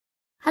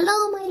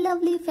Hello my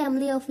lovely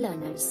family of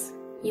learners.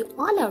 You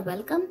all are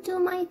welcome to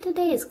my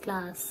today's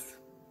class.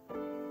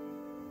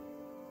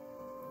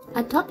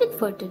 Our topic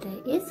for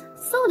today is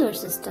solar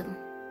system.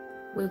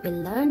 We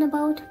will learn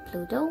about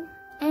Pluto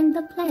and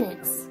the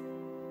planets.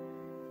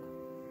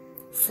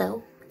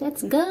 So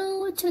let's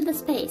go to the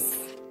space.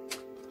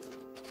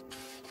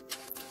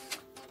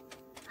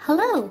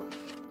 Hello,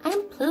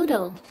 I'm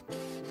Pluto.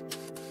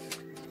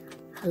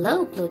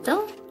 Hello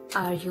Pluto,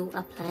 are you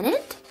a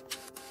planet?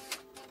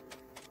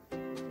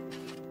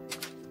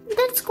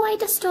 That's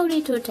quite a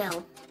story to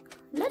tell.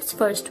 Let's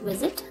first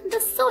visit the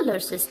solar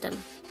system.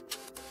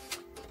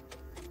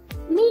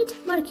 Meet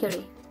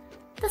Mercury,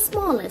 the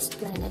smallest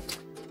planet.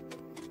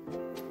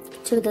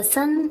 To the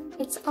Sun,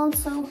 it's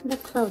also the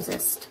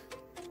closest.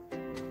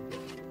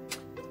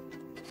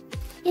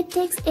 It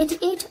takes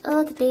 88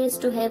 Earth days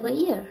to have a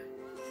year,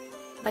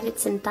 but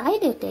its entire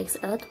day takes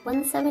Earth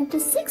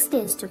 176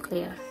 days to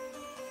clear.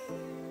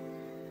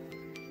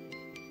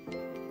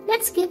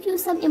 Let's give you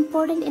some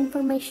important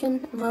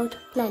information about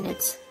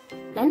planets.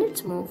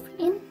 Planets move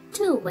in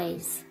two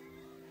ways.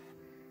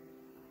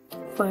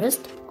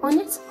 First, on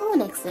its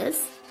own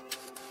axis,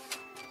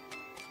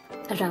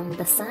 around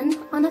the Sun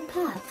on a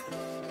path.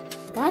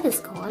 That is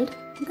called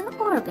the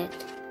orbit.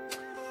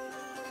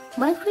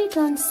 Mercury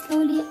turns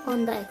slowly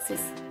on the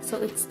axis,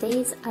 so its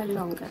days are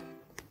longer.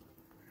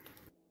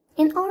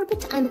 In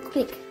orbit, I'm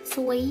quick,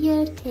 so a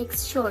year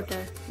takes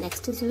shorter.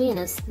 Next is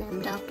Venus,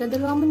 named after the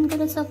Roman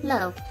goddess of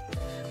love.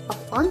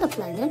 Of all the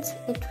planets,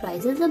 it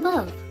rises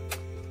above.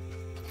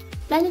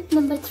 Planet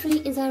number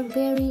 3 is our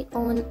very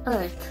own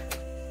Earth.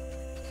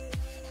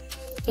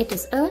 It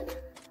is Earth,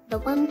 the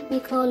one we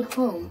call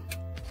home.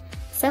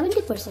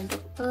 70%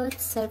 of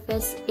Earth's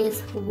surface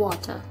is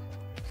water.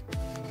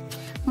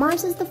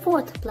 Mars is the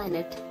 4th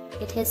planet.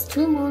 It has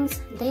 2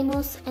 moons,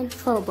 Deimos and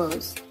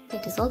Phobos.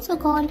 It is also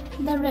called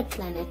the red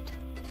planet.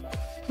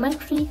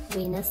 Mercury,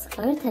 Venus,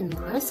 Earth and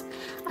Mars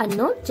are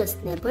not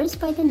just neighbors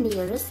by the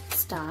nearest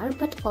star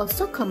but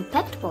also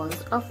compact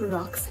balls of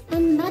rocks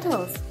and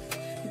metals.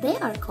 They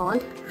are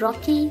called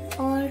rocky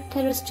or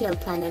terrestrial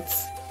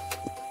planets.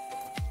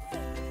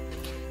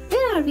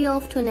 Where are we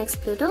off to next,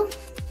 Pluto?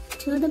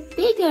 To the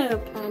bigger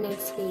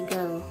planets we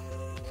go.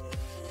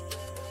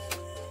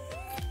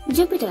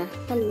 Jupiter,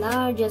 the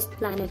largest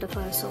planet of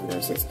our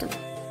solar system.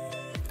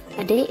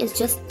 A day is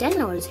just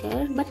 10 hours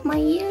here, but my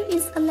year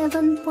is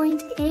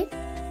 11.8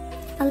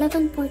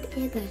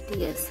 Earth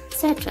years.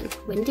 Saturn,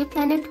 windy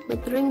planet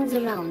with rings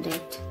around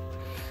it.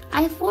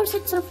 I have 4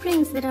 sets of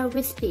rings that are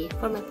wispy.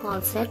 For my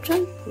pole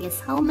Saturn, guess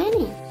how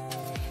many?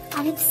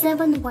 I have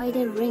 7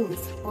 wider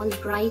rings, all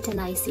bright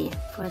and icy.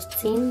 First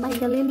seen by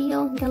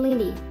Galileo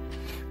Galilei.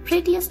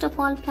 Prettiest of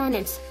all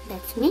planets,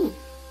 that's me.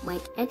 My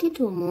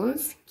 82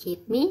 moons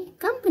keep me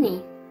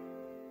company.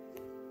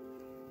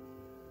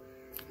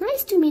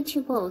 Nice to meet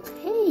you both.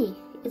 Hey,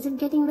 is it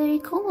getting very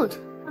cold?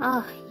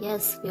 Ah,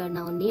 yes, we are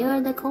now near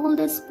the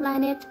coldest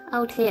planet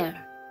out here.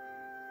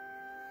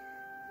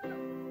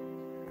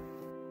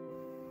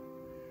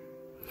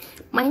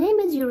 My name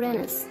is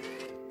Uranus.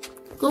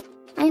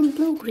 I am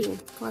blue-green,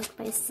 caused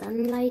by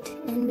sunlight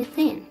and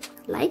methane.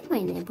 Like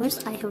my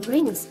neighbors, I have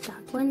rings,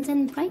 dark ones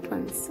and bright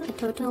ones, a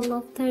total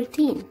of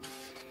 13.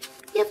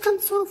 We have come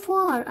so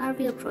far. Are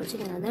we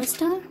approaching another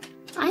star?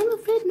 I'm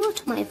afraid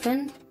not, my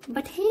friend.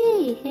 But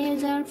hey,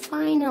 here's our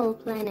final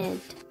planet.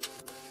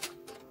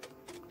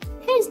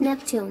 Here's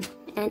Neptune,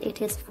 and it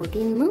has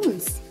 14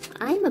 moons.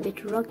 I'm a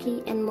bit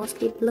rocky and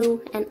mostly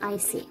blue and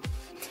icy.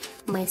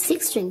 My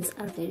 6 rings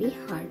are very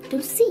hard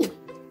to see.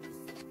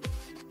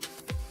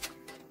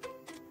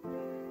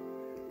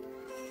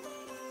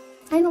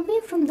 I'm away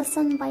from the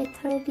Sun by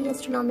 30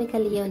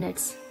 astronomical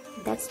units.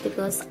 That's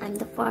because I'm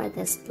the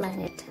farthest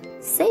planet.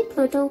 Say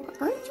Pluto,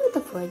 aren't you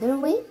the further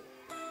away?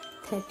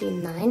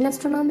 39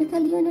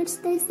 astronomical units,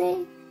 they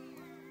say.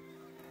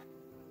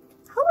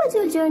 How was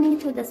your journey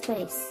through the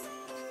space?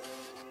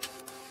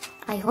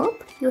 I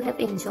hope you have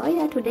enjoyed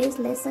our today's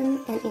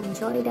lesson and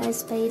enjoyed our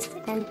space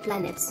and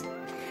planets.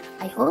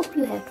 I hope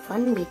you had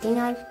fun meeting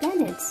our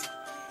planets.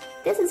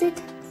 This is it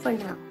for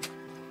now.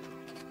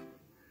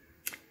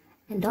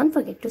 And don't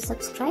forget to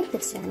subscribe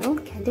this channel,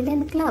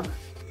 Candyland Club.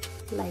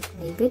 Like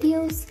my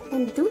videos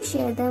and do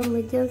share them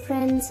with your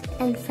friends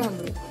and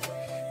family.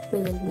 We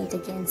will meet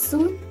again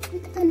soon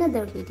with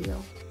another video.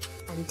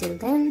 Until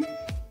then,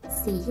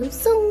 see you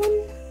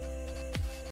soon.